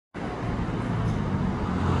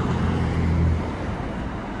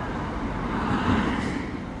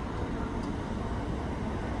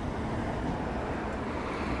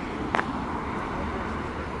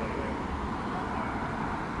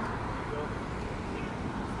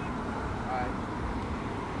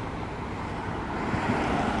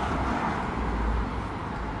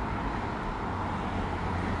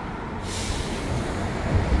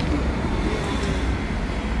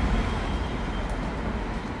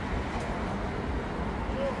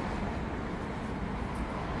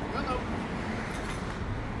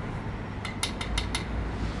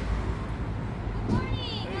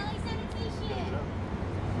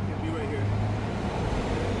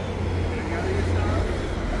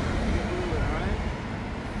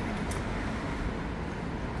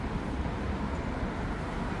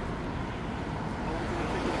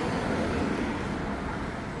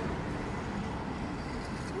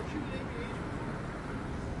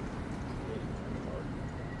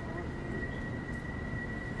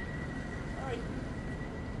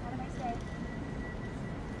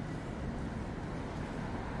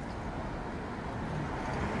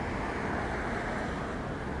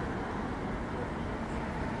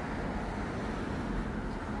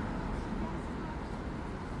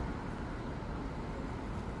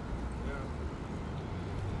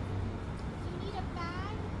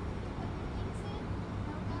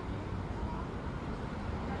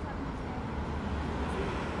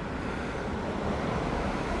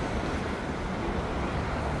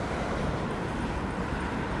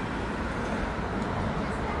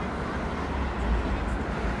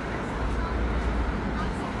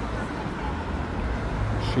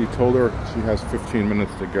She told her she has 15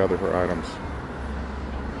 minutes to gather her items.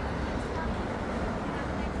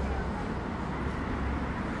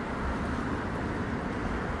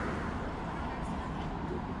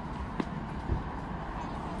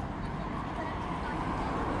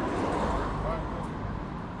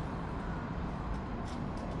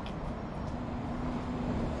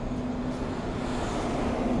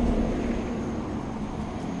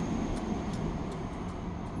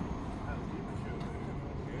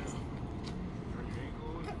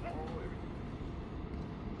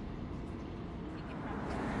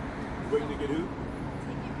 Waiting to get who? You're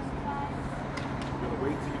gonna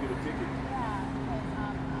wait till you get a ticket? Yeah, because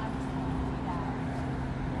I'm just going to do that.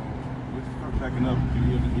 Let's start packing up.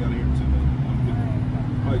 You'll be out of here in 10 minutes.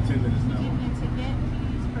 Probably 10 minutes now. Give me a ticket,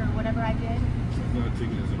 please, for whatever I did. It's not a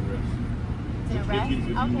ticket, it's an arrest. It's an arrest?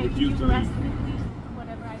 Okay, can you arrest me, please, for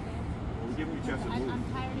whatever I did? Well, we're giving you a chance to move. I'm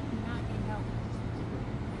tired of not getting help.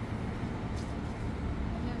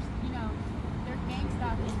 And there's, you know, they're gang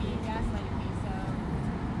stalking me and gaslighting me, so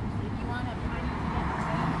if you want to, I need to get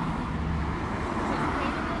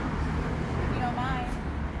participate in it, if you don't mind.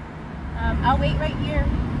 I'll wait right here.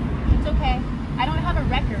 It's okay. I don't have a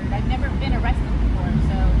record. I've never been arrested before,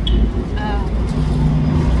 so you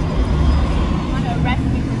want to arrest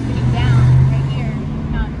me for sitting down right here.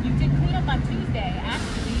 You did clean up on Tuesday,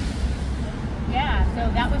 actually. Yeah, so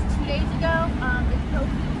that was 2 days ago. It's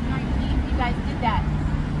posted 19th. You guys did that.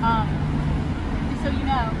 Just so you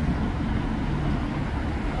know.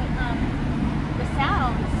 But the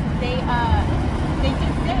sounds, they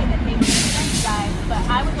did say that they would send you guys, but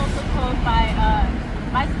I was also told by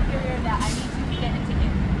my superior that I need to get a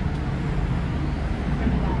ticket.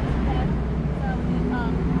 Remember that, okay? So,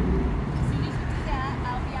 as soon as you do that,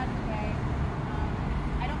 I'll be out of the way.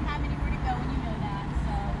 I don't have anywhere to go, and you know that,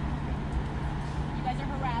 so you guys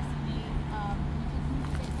are harassing me. You just need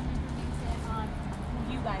to get some information on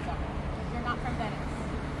who you guys are. You're not from Venice.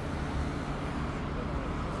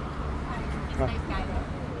 He's a nice guy,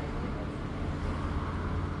 though.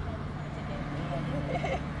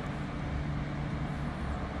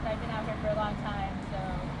 I've been out here for a long time, so,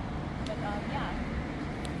 but yeah,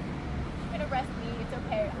 you can arrest me, it's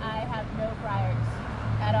okay, I have no priors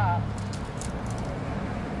at all.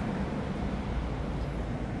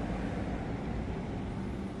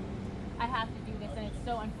 I have to do this, and it's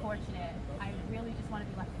so unfortunate. I really just want to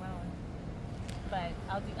be left alone, but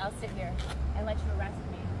I'll sit here and let you arrest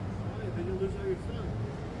me. Why? Then you'll lose all your son.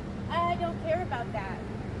 I don't care about that.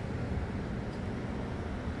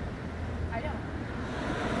 I don't.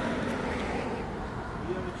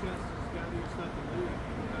 You have a chance to gather your stuff and leave.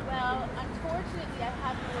 Well, unfortunately, I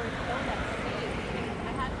have nowhere to go that's safe.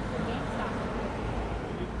 I have to go GameStop.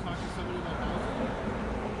 You need to talk to somebody about housing.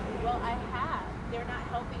 Well, I have. They're not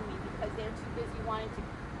helping me because they're too busy wanting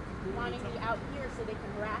me out here so they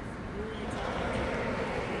can harass me. Who are you talking to?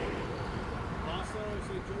 Lassa,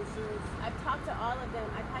 St. Joseph's? I've talked to all of them.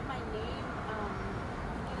 I've had my name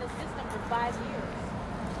in the system for 5 years.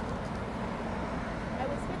 I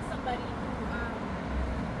was with somebody who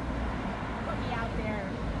put me out there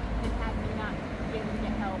and had me not be able to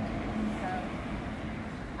get help. So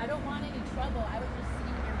I don't want any trouble. I was just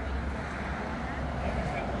sitting here waiting for it to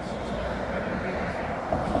be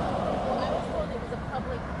Well, I was told it was a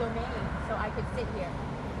public domain, so I could sit here.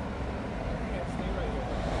 You can't stay right here.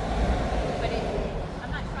 But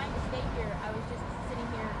I'm not trying to stay here. I was just sitting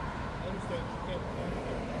here. I understand. You can't.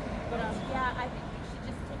 But yeah, I think you should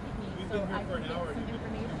just ticket me We've so been I here for can an get hour. some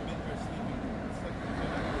information. You've been here sleeping. It's like you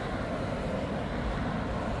can't.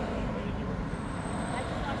 I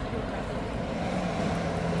just want you to arrest me.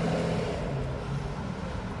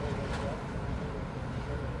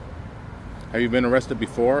 Have you been arrested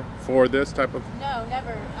before for this type of? No,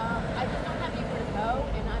 never. I just don't have anywhere to go,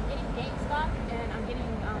 and I'm getting GameStop, and I'm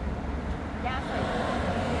getting gaslighted.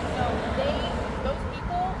 And so those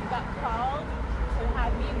people got called to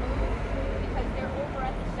have me move because they're over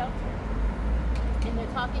at the shelter, and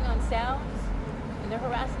they're talking on sounds, and they're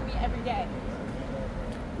harassing me every day.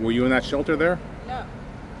 Were you in that shelter there? No,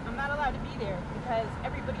 I'm not allowed to be there because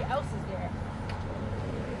everybody else is there.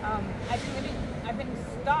 I've been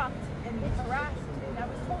stalked and harassed, and I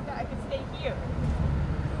was told that I could stay here.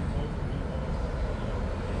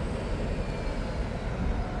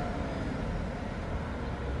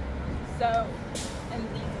 So, and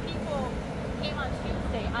these people came on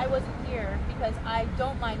Tuesday. I wasn't here because I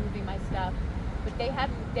don't mind moving my stuff, but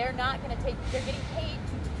they're not going to take, they're getting paid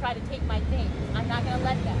to try to take my things. I'm not going to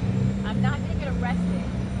let them. I'm not going to get arrested.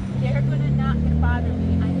 They're not going to bother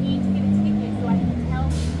me. I need to get a ticket so I can tell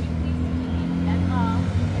them, can you please ticket me? That's all.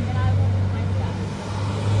 And then I will move my stuff.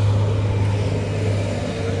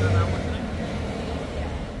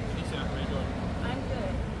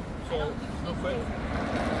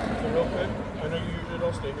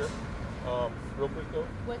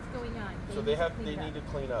 So they need to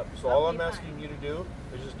clean up. So all I'm asking you to do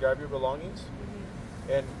is just grab your belongings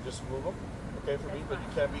and just move them, okay, for me. But you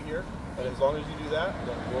can't be here. And as long as you do that,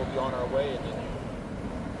 then we'll be on our way, and then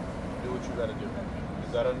you do what you got to do.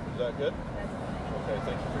 Is that good? Okay.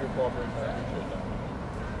 Thank you for your cooperation. I appreciate that.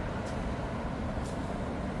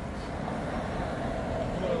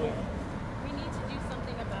 We need to do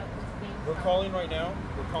something about this thing. We're calling right now.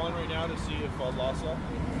 We're calling right now to see if Lhasa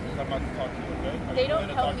will come out to talk to you, okay? They don't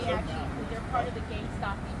help me actually. They're part of the gang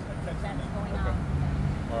stalking that's going on.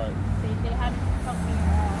 All right. They haven't helped me at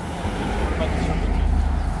all. What about the circle team?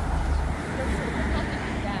 There's nothing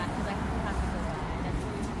like that because I have to go out. That's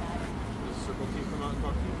really bad. Does the circle team come out and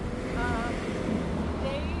talk to you?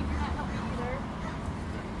 They cannot help me either.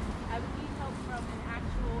 I would need help from an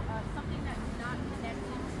actual something that's not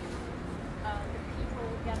connected to the people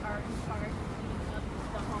that are in charge of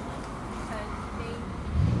the homeless because they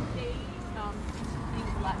think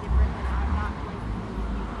a lot different and I'm not like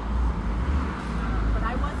but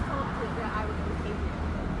I was told that I was okay with it.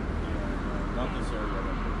 Not this area.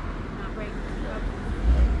 Not right. Yeah.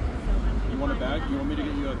 So I'm You want a bag? You want me to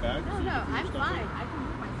get you a bag? No, so you no, can put your I'm stuff fine. in? I can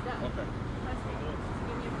move my stuff. Okay. Trust me. Just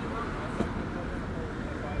give me a few moments.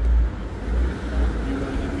 You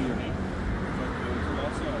want to give me your name?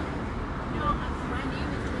 Also, No, my name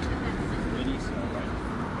is Linda.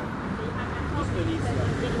 That's Venice,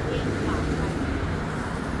 right? Just Venice.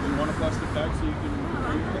 You want a plastic bag so you can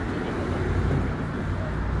carry your stuff? Okay.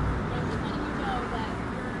 I'm just letting you know that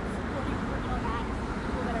you're supporting criminal acts,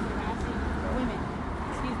 people that are harassing women.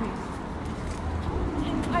 Excuse me.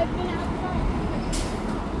 And I've been outside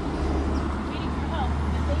waiting for help,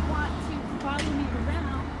 and they want to follow me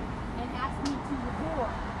around and ask me to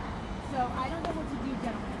report. So I don't know what to do,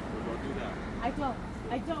 gentlemen. Don't do that.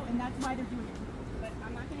 I don't, and that's why they're doing it. But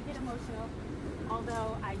I'm not going to get emotional,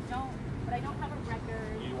 although I don't have a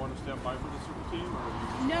record. Do you want to stand by for the super team? Or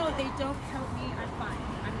you No, they don't help me. I'm fine.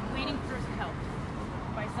 I'm waiting for help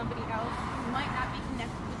by somebody else who might not be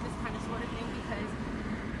connected with this kind of sort of thing because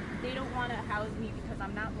they don't want to house me because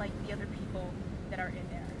I'm not like the other people that are in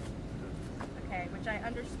there. Okay, which I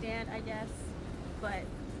understand, I guess, but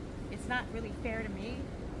it's not really fair to me.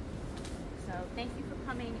 So thank you for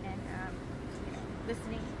coming and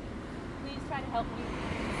listening. Please try to help me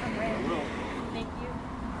somewhere. I will. Thank you.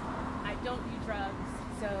 I don't do drugs,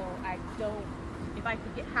 so I don't. If I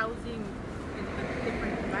could get housing in a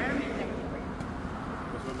different environment, that would be great.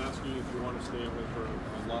 That's what I'm asking you if you want to stay away for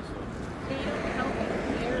Lhasa. They don't help me.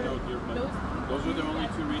 Those are the only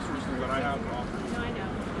two resources that I have to offer. No, I know.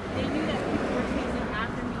 They knew that people were chasing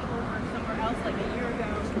after me over somewhere else like a year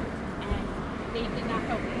ago, and they did not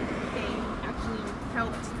help me. They actually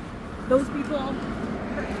helped those people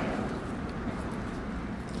hurt me.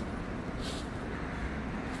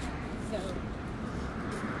 So,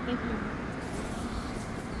 thank you.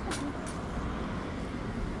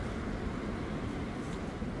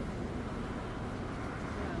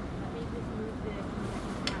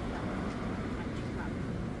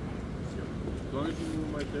 As long as you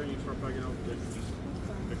move right there and you start packing out, then just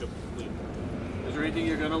pick up the leave. Is there anything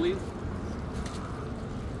you're gonna leave?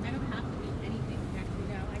 I don't have to leave anything, actually,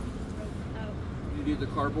 no. I can just throw it out. You need the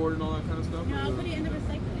cardboard and all that kind of stuff? No, I'll put it in the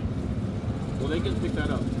recycling. Well, they can pick that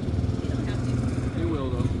up. You don't have to. They will,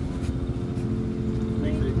 though.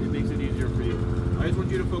 It makes it easier for you. I just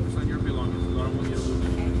want you to focus on your belongings. I don't want you to lose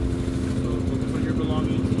it. Okay. So focus on your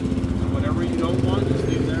belongings. And whatever you don't want, just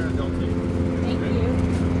leave there and don't take it. Thank Okay? you.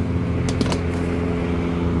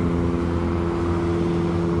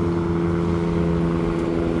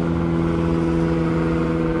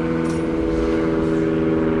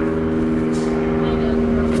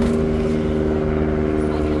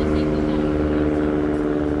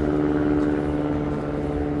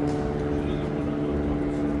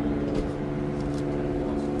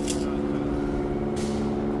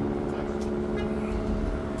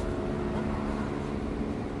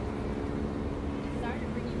 Sorry to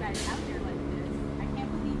bring you guys out here like this. I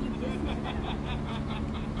can't believe you did that.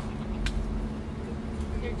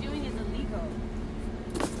 What they're doing is illegal.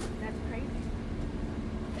 That's crazy.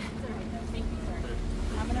 It's all right though. Thank you, sir.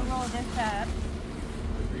 I'm gonna roll this up. I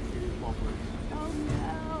appreciate your cooperation. Oh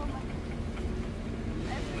no.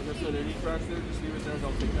 Like I said, any trash there, just leave it there and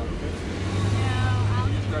don't take that, okay? No, I'll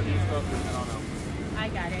You just grab your stuff and head on out. I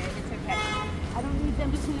got it. It's okay. I don't need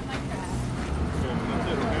them to clean up my trash. Okay, that's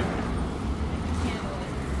it, okay? Handle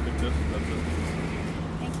it. Take this, that's it.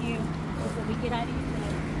 Thank you. So we get out of here.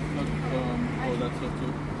 Oh, that's it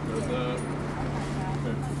too. There's that.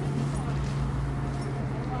 Okay.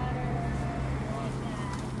 Water, like that.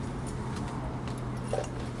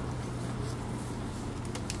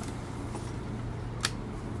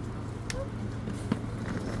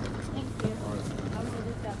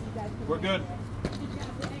 We're good.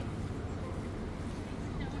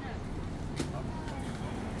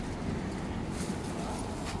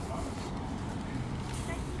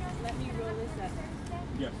 Let me roll this up.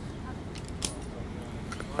 Yes.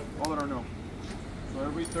 I'll let her know. So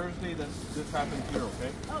every Thursday this happens here,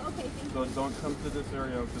 okay? Oh, okay, thank you. So don't come to this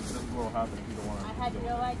area because this is what will happen if you don't want to. I had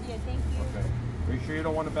no idea. Thank you. Okay. Are you sure you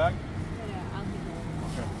don't want a bag? No, I'll take it.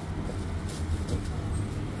 Okay.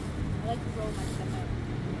 I like to roll my stuff out.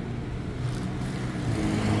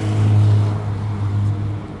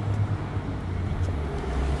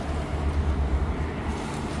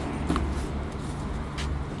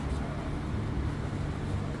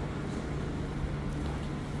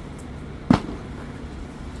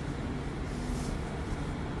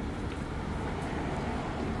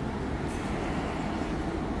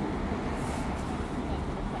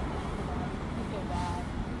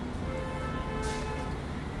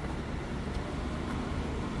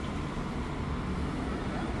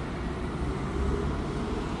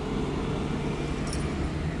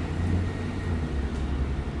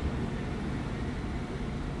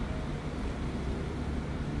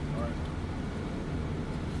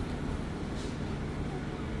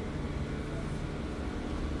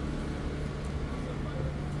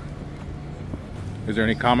 Is there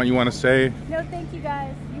any comment you want to say? No, thank you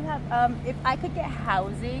guys. You have, if I could get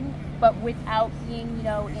housing, but without being, you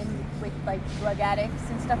know, in with like drug addicts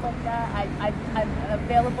and stuff like that, I'm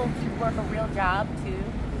available to work a real job too.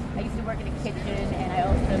 I used to work in a kitchen, and I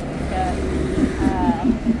also used to,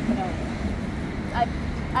 you know,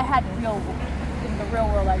 I had real, in the real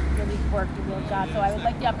world, I really worked a real job. So I would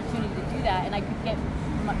like the opportunity to do that, and I could get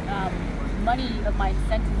money of mine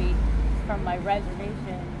sent to me from my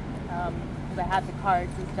reservation. Because I have the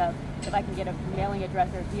cards and stuff. If I can get a mailing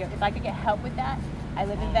address or here, if I could get help with that. I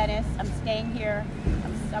live in Venice. I'm staying here.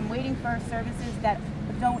 I'm waiting for services that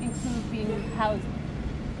don't include being housed,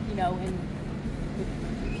 you know, with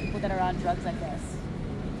people that are on drugs, I guess,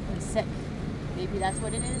 and sick. Maybe that's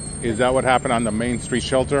what it is. Is that what happened on the Main Street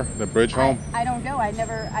shelter, the bridge home? I don't know. I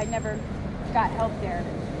never got help there.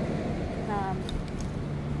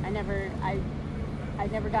 I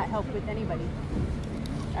never got help with anybody.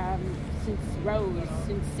 Since Rose,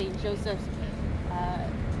 since St. Joseph's,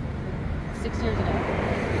 6 years ago.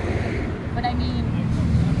 But I mean,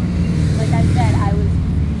 like I said, I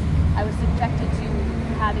was subjected to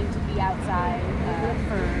having to be outside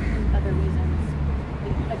for other reasons,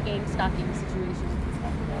 a gang stalking situation and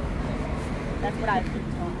stuff. That's what I've been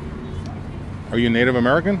told. So. Are you Native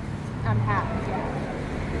American? I'm half,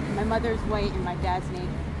 yeah. My mother's white and my dad's Native.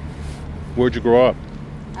 Where'd you grow up?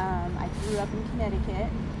 I grew up in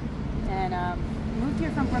Connecticut. And moved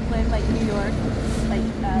here from Brooklyn, like New York, like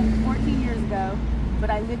 14 years ago. But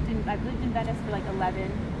I've lived in Venice for like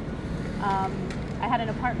 11. I had an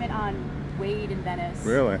apartment on Wade in Venice.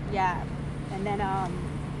 Really? Yeah. And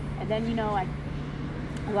then you know I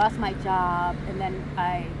lost my job, and then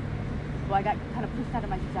I got kind of pushed out of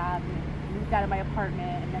my job and moved out of my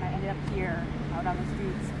apartment, and then I ended up here out on the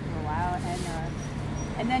streets for a while.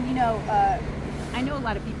 And then you know I know a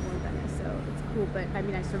lot of people in Venice, so it's cool. But I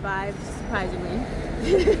mean, I survived surprisingly.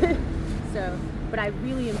 So, but I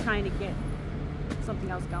really am trying to get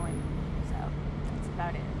something else going. So that's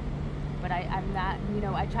about it. But I'm not, you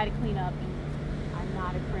know, I try to clean up, and I'm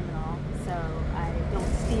not a criminal, so I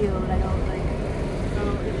don't steal. I don't like. So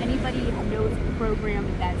if anybody knows a program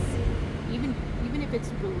that's even if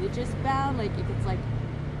it's religious bound, like if it's like,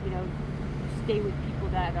 you know, stay with people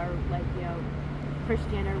that are like, you know,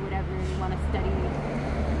 Christian or whatever, and you want to study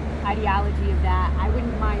ideology of that, I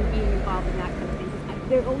wouldn't mind being involved in that kind of thing.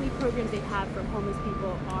 The only programs they have for homeless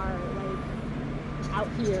people are like out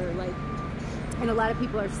here, like, and a lot of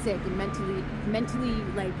people are sick and mentally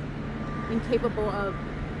like incapable of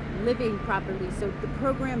living properly. So the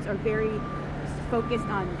programs are very focused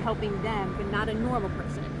on helping them, but not a normal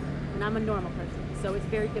person. And I'm a normal person, so it's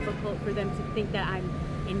very difficult for them to think that I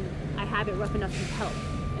have it rough enough to help.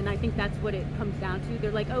 And I think that's what it comes down to.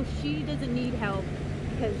 They're like, oh, she doesn't need help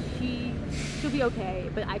because she'll be okay.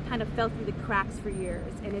 But I kind of fell through the cracks for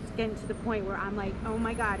years, and it's getting to the point where I'm like, oh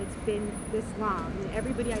my God, it's been this long. And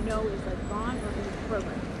everybody I know is like gone or in this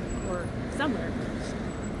program or somewhere.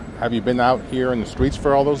 Have you been out here in the streets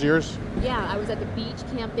for all those years? Yeah, I was at the beach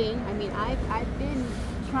camping. I mean, I've been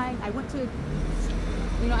trying. I went to,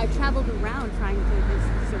 you know, I traveled around trying to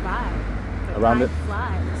just survive. Around it?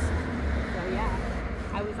 Flies. So yeah,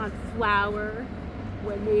 I was on Flower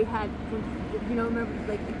when they had, you know,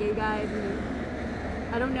 remember like the gay guys. And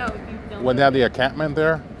I don't know if you filmed. When they had the encampment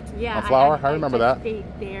there? Yeah, on Flower. I remember that. I stayed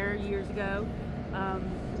there years ago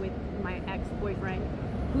with my ex-boyfriend,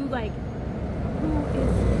 who is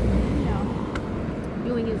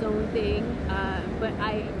doing his own thing. But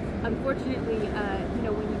unfortunately, you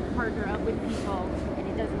know, when you partner up with people and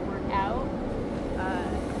it doesn't work out,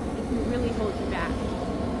 it can really hold you back.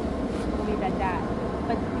 I'll leave it at that.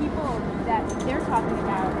 But the people that they're talking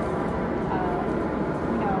about,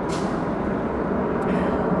 you know,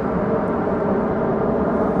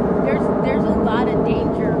 there's a lot of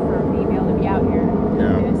danger for a female to be out here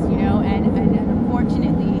doing this, you know, and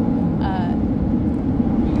unfortunately,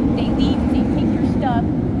 they take your stuff,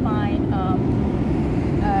 fine,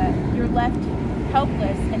 you're left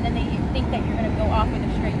helpless, and then they think that you're going to go off with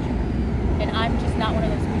a stranger. And I'm just not one of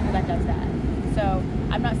those people that does that. So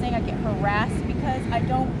I'm not saying I get harassed because I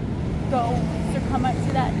don't go succumb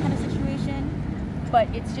to that kind of situation, but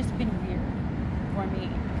it's just been weird for me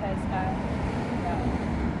because, you know,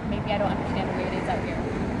 maybe I don't understand the way it is out here.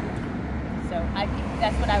 So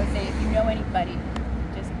that's what I would say. If you know anybody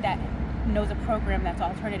just that knows a program that's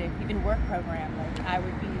alternative, even work program, like I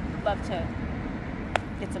would love to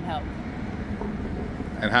get some help.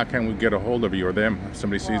 And how can we get a hold of you or them if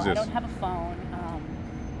somebody sees this? I don't have a phone.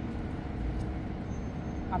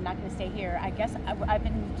 I'm not going to stay here. I guess I've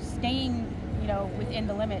been staying, you know, within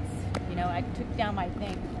the limits. You know, I took down my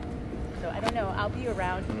thing. So I don't know. I'll be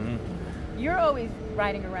around. Mm-hmm. You're always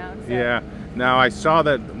riding around. So. Yeah. Now I saw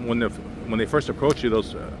that when they first approached you,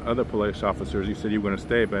 those other police officers, you said you were going to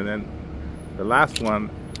stay, but then the last one,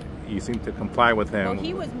 you seemed to comply with him. Well,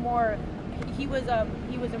 he was more. He was a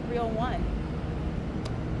real one.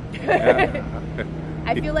 Yeah.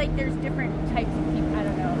 I feel like there's different types of people. I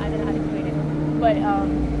don't know how to explain it, but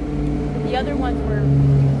the other ones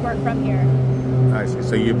weren't from here. I see.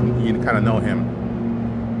 So you kind of know him.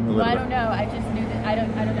 Well, I don't know. I just knew that. I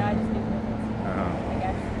don't know. I just knew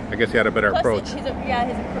that. I guess he had a better Plus approach. His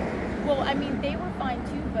approach. Well, I mean, they were fine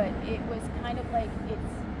too, but it was kind of like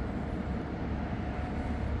it's.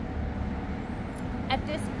 At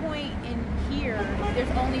this point in here,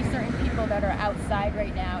 there's only certain people that are outside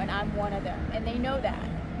right now, and I'm one of them, and they know that.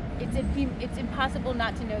 It's impossible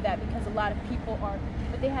not to know that because a lot of people are,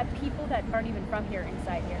 but they have people that aren't even from here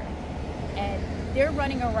inside here, and they're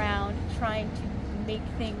running around trying to make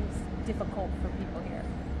things difficult for people here.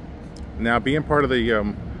 Now, being part of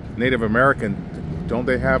the Native American, don't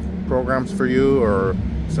they have programs for you or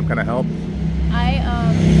some kind of help? I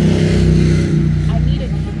need a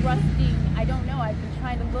trusting. I don't know. I've been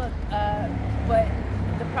trying to look, but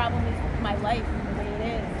the problem is my life and the way it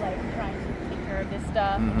is. Like trying to take care of this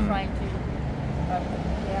stuff, and trying to, you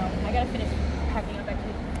know, I gotta finish packing up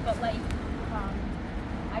actually. But like,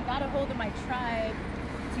 I got a hold of my tribe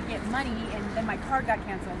to get money, and then my card got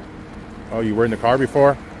canceled. Oh, you were in the car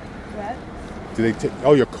before? What? Did they take?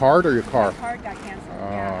 Oh, your card or your car? My card got canceled.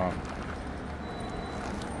 Yeah.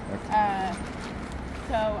 Okay.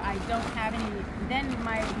 So I don't have any. Then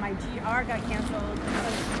my GR got canceled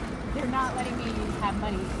because they're not letting me have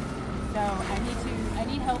money. So I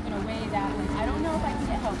need help in a way that I don't know if I can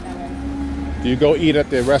get help that way. Do you go eat at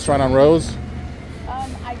the restaurant on Rose?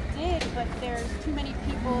 I did, but there's too many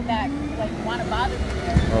people that like want to bother me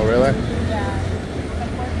there. Oh, really? Yeah.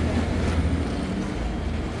 Unfortunately.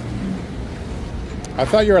 I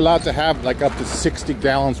thought you were allowed to have like up to 60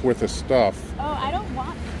 gallons worth of stuff. Oh, I don't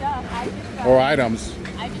want stuff. I just or items.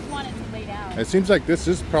 I just wanted to lay down. It seems like this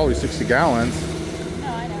is probably 60 gallons. No,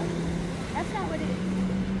 I know. That's not what it is.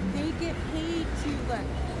 They get paid to look,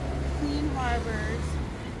 clean harbors.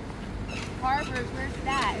 Harbors, where's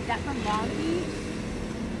that? Is that from Long Beach?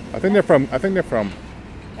 I think they're from That's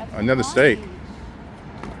another Long state. Beach.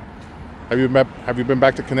 Have you been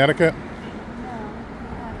back to Connecticut? No,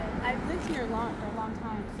 I haven't. I've lived here for a long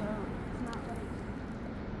time, so it's not like.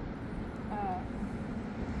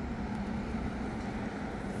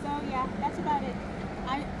 So yeah, that's about it.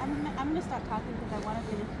 I'm gonna stop talking because I want to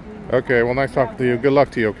finish doing this. Okay, well, nice talking to you. Good luck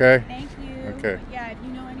to you, okay? Thank you. Okay. But yeah, if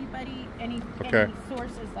you know anybody, any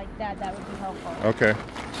sources like that, that would be helpful. Okay.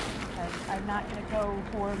 Because I'm not gonna go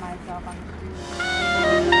pour myself on the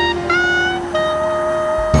street.